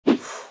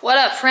What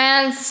up,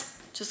 friends?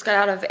 Just got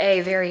out of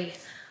a very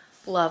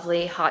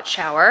lovely hot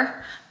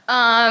shower.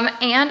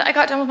 And I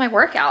got done with my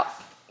workout,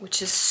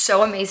 which is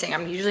so amazing.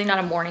 I'm usually not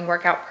a morning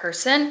workout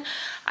person.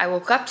 I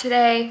woke up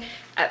today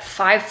at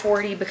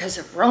 5:40 because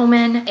of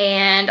Roman,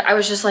 and I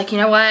was just like, you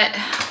know what?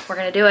 We're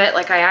gonna do it.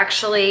 Like,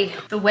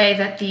 the way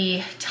that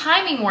the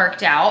timing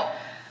worked out,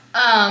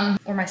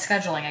 or my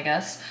scheduling, I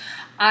guess,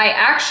 I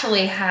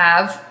actually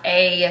have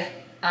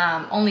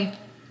only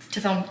to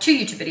film 2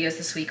 YouTube videos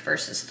this week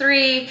versus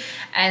 3.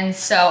 And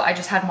so I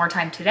just had more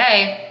time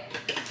today.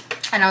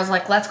 And I was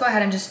like, let's go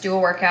ahead and just do a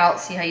workout,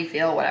 see how you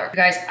feel, whatever. You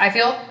guys, I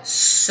feel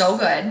so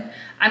good.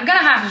 I'm gonna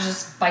have to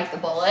just bite the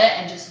bullet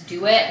and just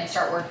do it and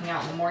start working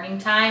out in the morning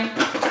time,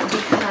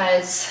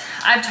 because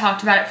I've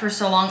talked about it for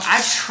so long.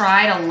 I've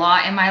tried a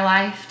lot in my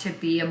life to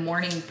be a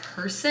morning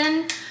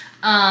person.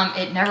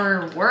 It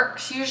never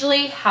works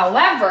usually.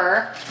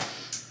 However,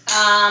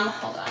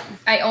 hold on.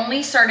 I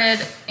only started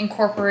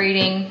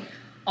incorporating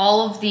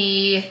all of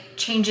the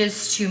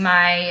changes to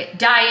my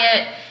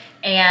diet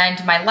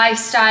and my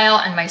lifestyle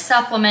and my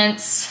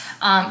supplements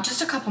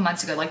just a couple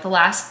months ago. Like, the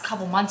last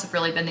couple months have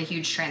really been the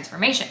huge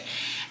transformation.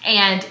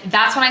 And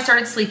that's when I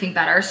started sleeping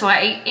better. So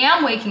I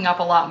am waking up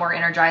a lot more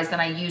energized than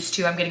I used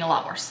to. I'm getting a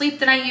lot more sleep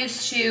than I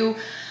used to.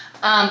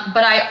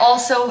 But I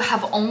also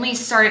have only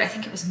started, I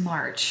think it was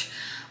March,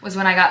 was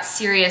when I got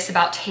serious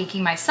about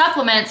taking my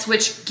supplements,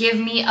 which give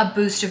me a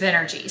boost of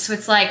energy. So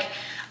it's like,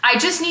 I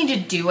just need to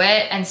do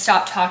it and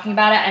stop talking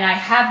about it. And I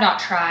have not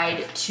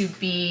tried to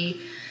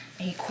be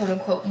a quote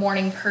unquote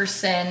morning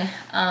person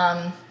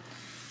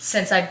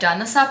since I've done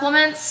the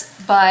supplements,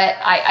 but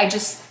I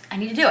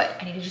need to do it.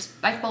 I need to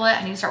just bite the bullet.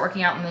 I need to start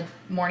working out in the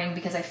morning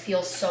because I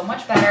feel so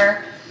much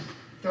better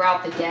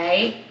throughout the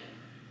day.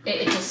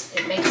 It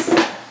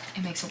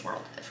makes a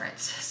world of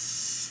difference.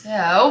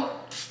 So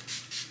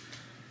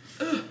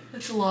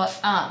that's a lot.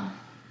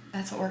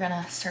 That's what we're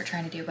gonna start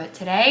trying to do. But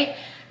today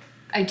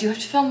I do have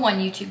to film 1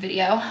 YouTube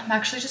video. I'm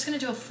actually just gonna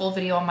do a full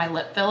video on my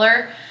lip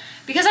filler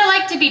because I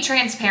like to be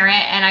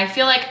transparent, and I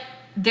feel like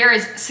there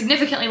is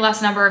significantly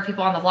less number of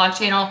people on the vlog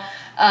channel.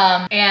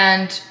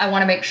 And I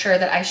wanna make sure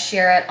that I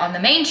share it on the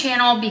main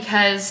channel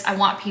because I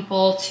want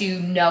people to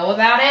know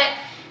about it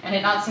and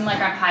it not seem like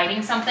I'm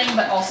hiding something,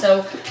 but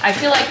also I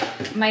feel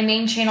like my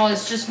main channel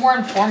is just more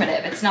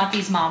informative. It's not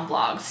these mom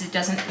vlogs. It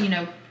doesn't, you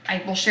know,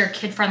 I will share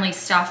kid-friendly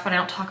stuff, but I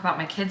don't talk about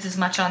my kids as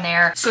much on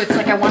there. So it's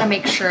like, I wanna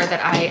make sure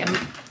that I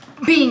am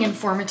being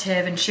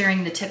informative and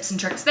sharing the tips and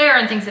tricks there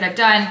and things that I've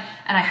done,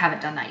 and I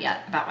haven't done that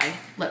yet about my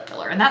lip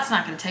filler, and that's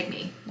not gonna take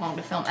me long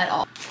to film at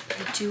all.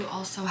 I do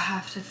also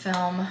have to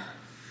film,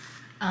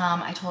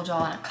 I told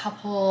y'all in a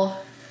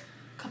couple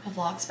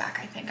vlogs back,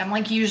 I think. I'm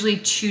like usually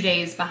 2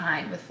 days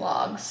behind with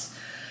vlogs.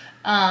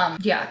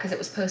 Yeah, because it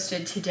was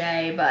posted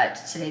today,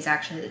 but today's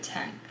actually the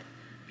 10th,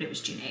 but it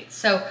was June 8th.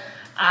 So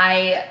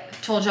I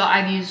told y'all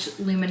I've used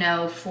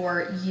Lumino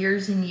for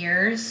years and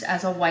years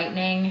as a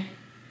whitening,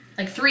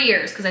 like 3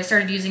 years, because I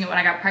started using it when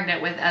I got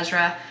pregnant with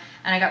Ezra,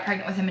 and I got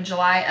pregnant with him in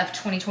July of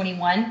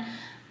 2021.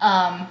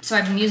 So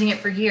I've been using it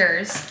for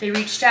years. They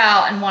reached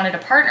out and wanted to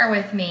partner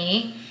with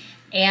me,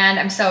 and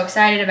I'm so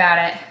excited about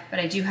it, but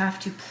I do have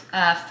to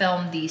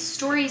film these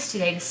stories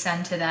today to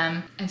send to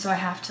them. And so I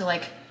have to,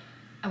 like,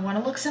 I want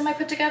to look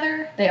semi-put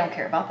together. They don't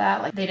care about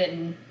that. Like, they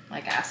didn't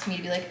like ask me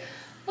to be like,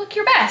 look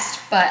your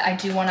best, but I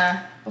do want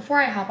to, before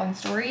I hop on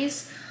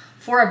stories,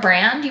 for a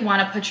brand, you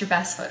want to put your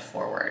best foot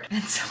forward.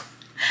 And so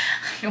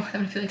I don't want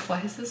them to feel like,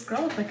 why does this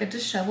girl look like a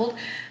disheveled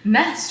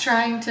mess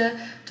trying to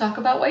talk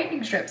about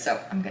whitening strips? So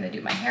I'm gonna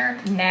do my hair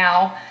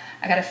now.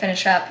 I gotta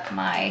finish up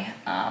my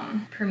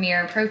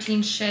Premier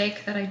protein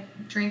shake that I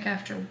drink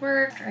after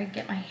work, after I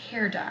get my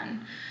hair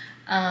done.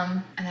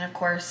 And then of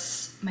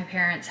course, my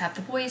parents have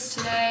the boys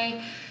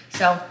today.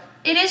 So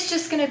it is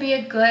just gonna be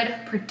a good,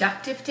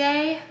 productive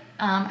day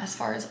as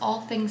far as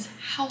all things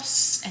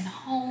house and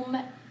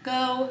home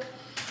go.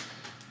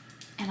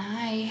 And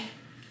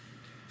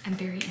I'm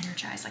very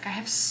energized. Like, I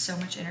have so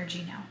much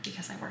energy now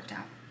because I worked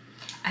out,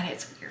 and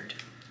it's weird.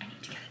 I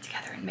need to get it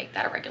together and make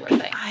that a regular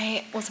thing.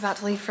 I was about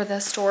to leave for the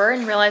store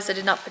and realized I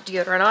did not put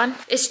deodorant on.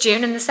 It's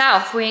June in the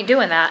South. We ain't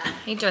doing that.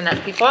 Ain't doing that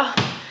to people.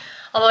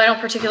 Although I don't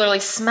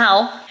particularly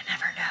smell. You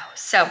never know.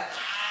 So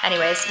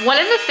anyways, one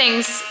of the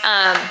things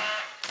I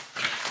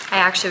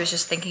actually was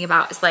just thinking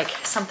about is like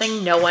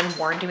something no one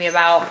warned me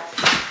about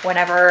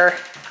whenever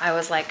I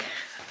was like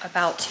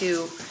about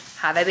to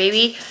have a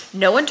baby.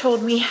 No one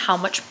told me how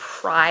much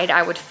pride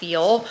I would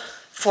feel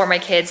for my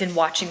kids and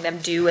watching them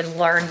do and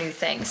learn new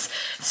things.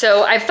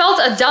 So I felt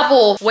a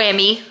double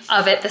whammy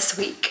of it this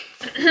week.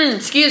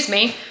 Excuse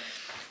me.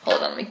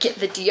 Hold on, let me get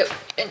the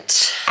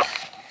deodorant.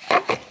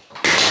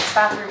 This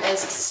bathroom is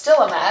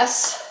still a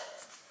mess.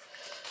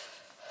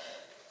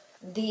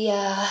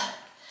 The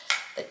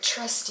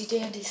trusty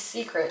dandy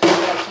secret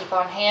that I keep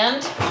on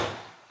hand.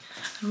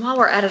 And while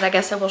we're at it, I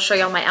guess I will show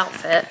y'all my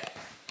outfit.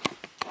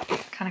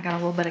 Kind of got a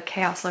little bit of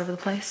chaos all over the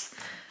place.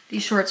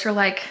 These shorts are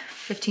like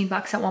 15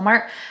 bucks at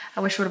Walmart. I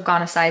wish I would have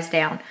gone a size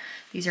down.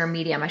 These are a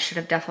medium. I should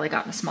have definitely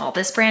gotten a small.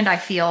 This brand I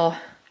feel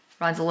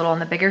runs a little on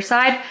the bigger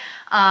side.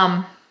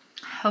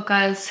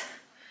 Hoka's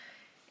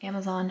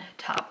Amazon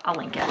top. I'll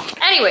link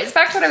it. Anyways,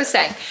 back to what I was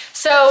saying.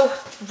 So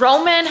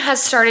Roman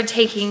has started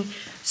taking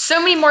so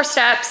many more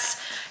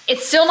steps.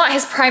 It's still not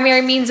his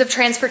primary means of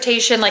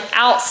transportation. Like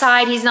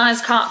outside, he's not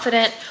as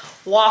confident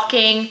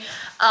walking.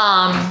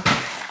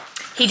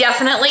 He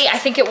definitely, I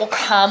think it will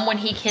come when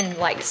he can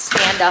like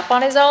stand up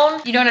on his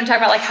own. You know what I'm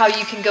talking about? Like how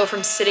you can go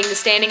from sitting to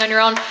standing on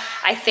your own.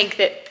 I think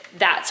that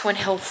that's when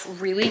he'll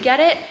really get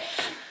it.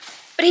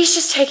 But he's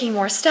just taking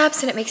more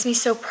steps and it makes me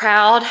so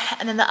proud.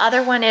 And then the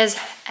other one is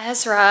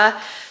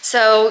Ezra.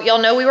 So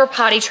y'all know we were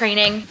potty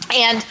training.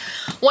 And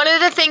one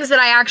of the things that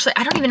I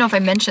don't even know if I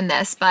mentioned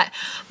this, but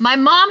my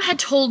mom had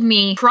told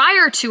me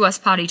prior to us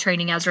potty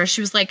training Ezra,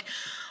 she was like,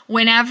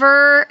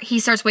 whenever he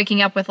starts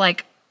waking up with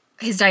like,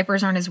 his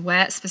diapers aren't as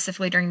wet,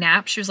 specifically during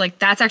naps, she was like,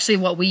 that's actually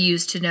what we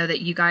used to know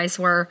that you guys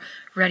were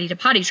ready to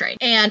potty train.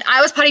 And I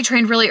was potty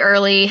trained really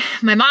early.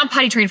 My mom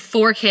potty trained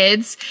 4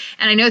 kids,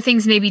 and I know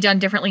things may be done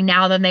differently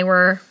now than they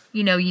were,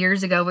 you know,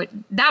 years ago, but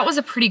that was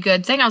a pretty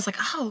good thing. I was like,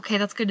 oh, okay,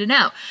 that's good to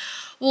know.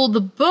 Well, the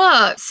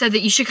book said that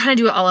you should kind of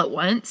do it all at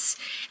once.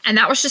 And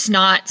that was just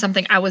not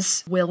something I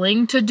was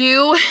willing to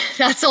do.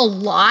 That's a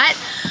lot.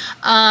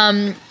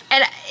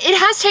 And it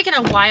has taken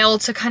a while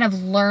to kind of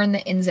learn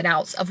the ins and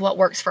outs of what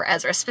works for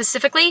Ezra.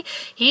 Specifically,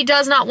 he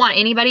does not want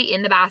anybody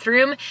in the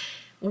bathroom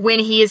when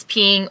he is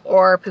peeing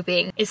or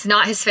pooping. It's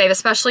not his fave,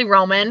 especially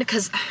Roman,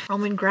 because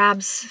Roman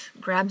grabs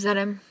at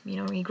him. You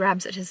know, he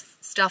grabs at his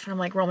stuff and I'm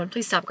like, Roman,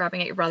 please stop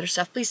grabbing at your brother's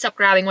stuff. Please stop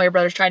grabbing while your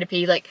brother's trying to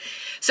pee. Like,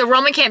 so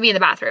Roman can't be in the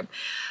bathroom.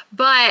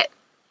 But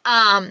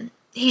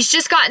he's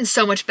just gotten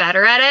so much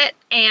better at it,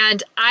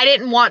 and I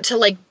didn't want to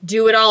like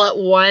do it all at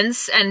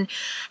once and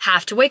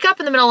have to wake up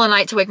in the middle of the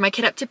night to wake my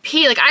kid up to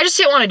pee. Like, I just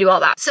didn't want to do all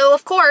that. So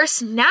of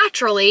course,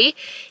 naturally,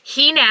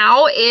 he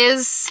now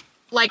is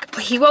like,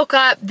 he woke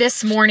up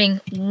this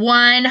morning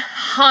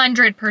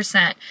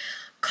 100%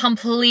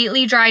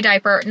 completely dry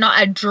diaper, not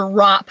a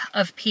drop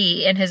of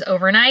pee in his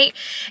overnight,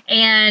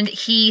 and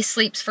he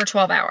sleeps for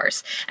 12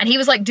 hours. And he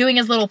was like doing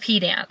his little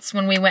pee dance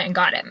when we went and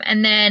got him.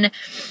 And then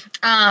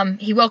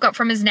he woke up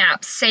from his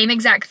nap, same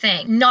exact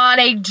thing, not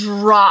a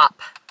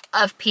drop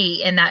of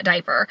pee in that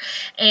diaper.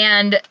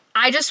 And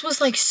I just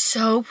was like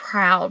so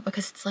proud,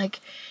 because it's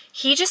like,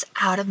 he just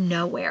out of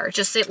nowhere,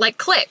 just it like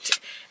clicked.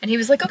 And he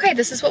was like, okay,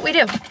 this is what we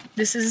do.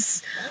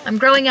 I'm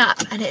growing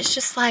up. And it's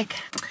just like,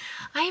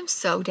 I am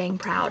so dang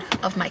proud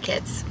of my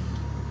kids.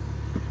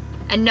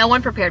 And no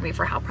one prepared me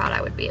for how proud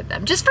I would be of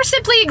them, just for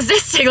simply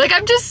existing. Like,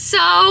 I'm just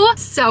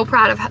so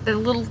proud of the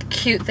little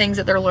cute things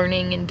that they're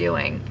learning and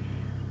doing.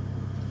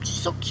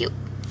 Just so cute.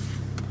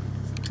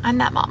 I'm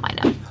that mom, I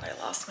know. I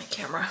lost my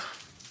camera.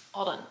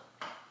 Hold on,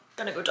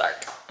 gonna go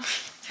dark.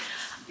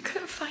 I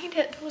couldn't find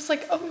it. I was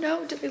like, oh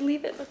no, did we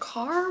leave it in the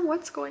car?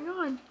 What's going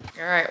on?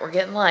 All right, we're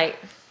getting light.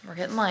 We're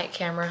getting light,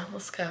 camera.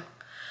 Let's go.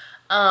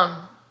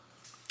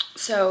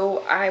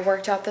 So I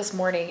worked out this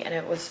morning and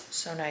it was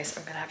so nice.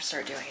 I'm gonna have to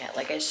start doing it.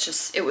 Like, it's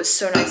just, it was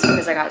so nice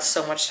because I got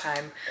so much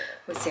time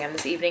with Sam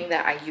this evening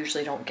that I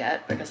usually don't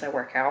get, because I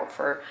work out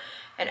for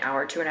an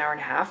hour to an hour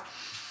and a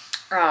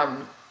half.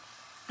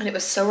 And it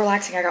was so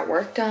relaxing. I got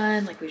work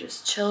done. Like, we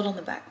just chilled on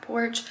the back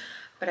porch.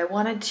 But I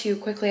wanted to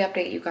quickly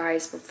update you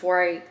guys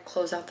before I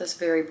close out this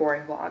very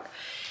boring vlog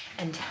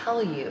and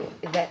tell you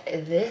that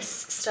this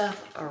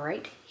stuff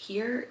right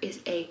here is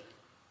a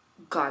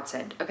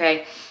godsend,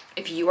 okay?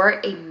 If you are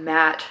a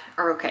matte,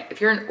 or okay, if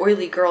you're an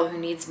oily girl who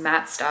needs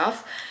matte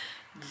stuff,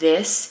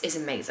 this is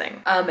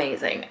amazing,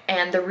 amazing.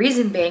 And the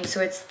reason being, so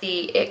it's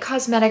the It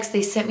Cosmetics,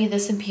 they sent me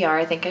this in PR.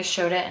 I think I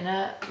showed it in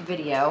a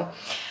video.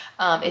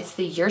 It's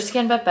the Your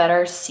Skin But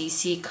Better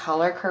CC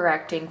Color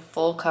Correcting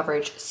Full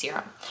Coverage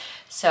Serum.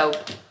 So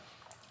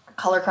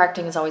color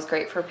correcting is always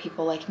great for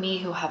people like me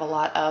who have a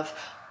lot of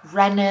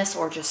redness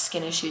or just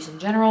skin issues in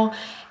general.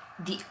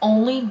 The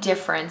only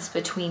difference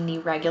between the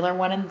regular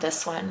one and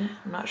this one,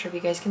 I'm not sure if you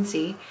guys can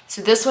see.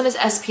 So this one is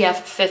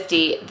SPF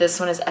 50, this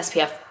one is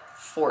SPF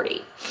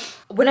 40.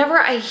 Whenever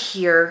I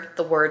hear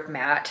the word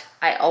matte,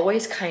 I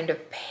always kind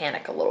of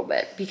panic a little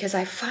bit, because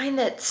I find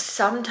that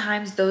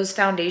sometimes those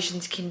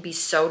foundations can be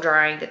so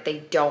drying that they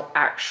don't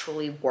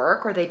actually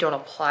work or they don't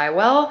apply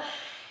well.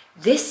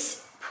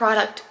 This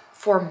product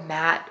for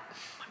matte,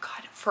 oh my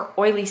God, for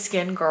oily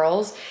skin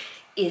girls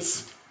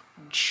is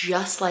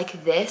just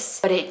like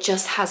this, but it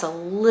just has a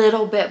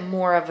little bit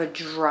more of a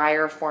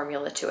drier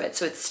formula to it.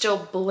 So it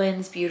still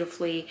blends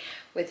beautifully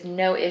with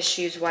no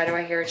issues. Why do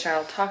I hear a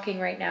child talking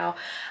right now?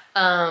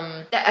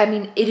 I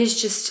mean, it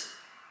is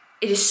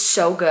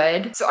so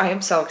good. So I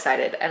am so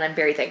excited, and I'm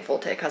very thankful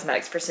to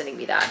Cosmetics for sending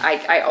me that.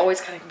 I always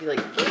kind of be like,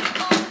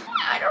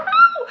 I don't know.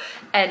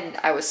 And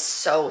I was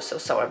so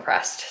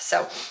impressed.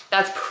 So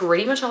that's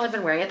pretty much all I've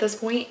been wearing at this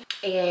point.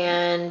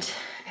 And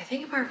I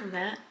think apart from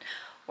that,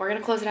 we're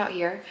gonna close it out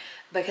here,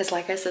 because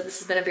like I said, this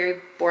has been a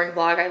very boring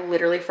vlog. I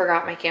literally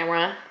forgot my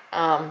camera.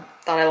 Thought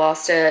I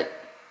lost it,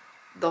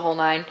 the whole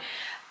nine.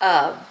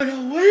 But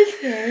on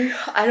Wednesday,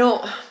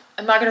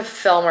 I'm not gonna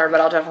film her, but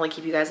I'll definitely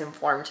keep you guys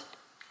informed.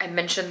 I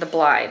mentioned the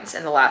blinds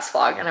in the last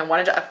vlog, and I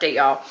wanted to update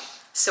y'all.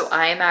 So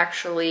I am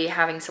actually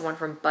having someone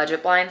from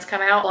Budget Blinds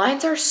come out.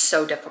 Blinds are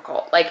so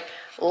difficult. Like,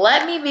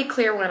 let me be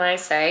clear when I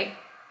say,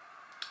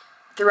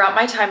 throughout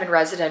my time in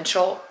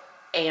residential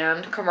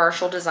and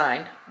commercial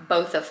design,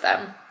 both of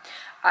them,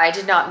 I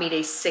did not meet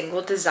a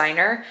single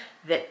designer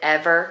that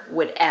ever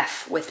would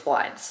F with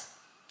blinds.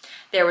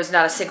 There was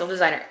not a single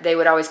designer. They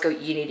would always go,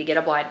 you need to get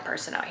a blind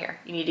person out here.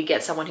 You need to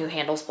get someone who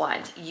handles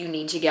blinds. You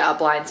need to get a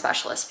blind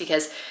specialist,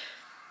 because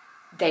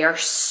they are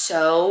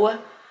so,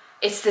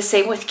 it's the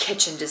same with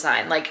kitchen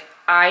design. Like,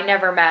 I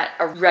never met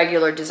a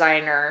regular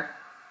designer.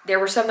 There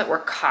were some that were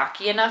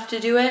cocky enough to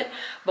do it,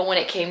 but when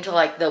it came to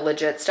like the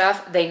legit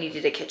stuff, they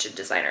needed a kitchen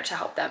designer to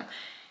help them.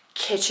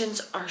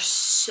 Kitchens are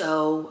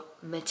so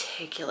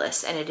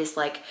meticulous, and it is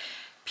like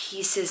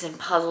pieces and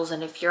puzzles,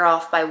 and if you're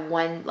off by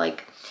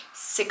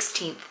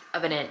 1/16th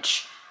of an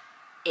inch,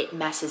 it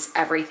messes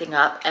everything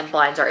up, and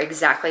blinds are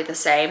exactly the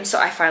same. So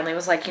I finally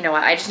was like, you know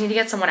what, I just need to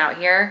get someone out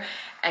here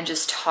and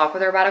just talk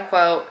with her about a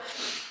quote,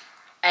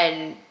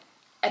 and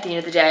at the end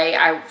of the day,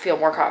 I feel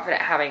more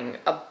confident having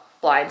a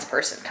blinds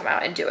person come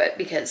out and do it,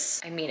 because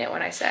I mean it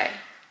when I say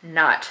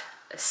not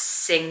a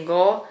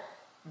single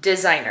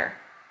designer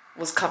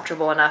was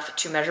comfortable enough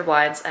to measure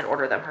blinds and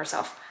order them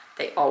herself.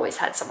 They always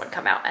had someone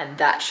come out, and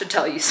that should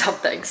tell you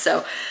something.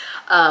 So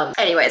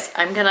anyways,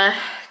 I'm gonna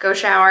go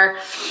shower.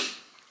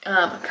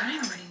 I'm kind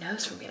of already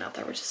nose from being out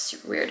there, which is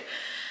super weird.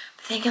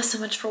 But thank you so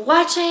much for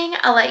watching.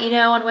 I'll let you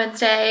know on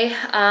Wednesday.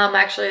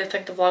 Actually, I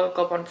think the vlog will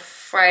go up on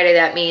Friday.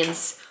 That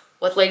means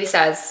what the lady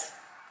says,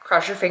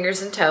 cross your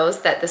fingers and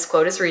toes that this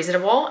quote is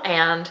reasonable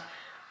and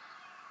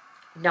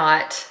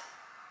not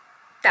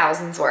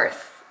thousands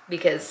worth,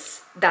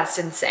 because that's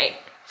insane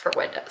for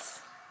windows.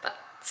 But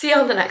see you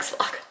on the next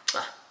vlog.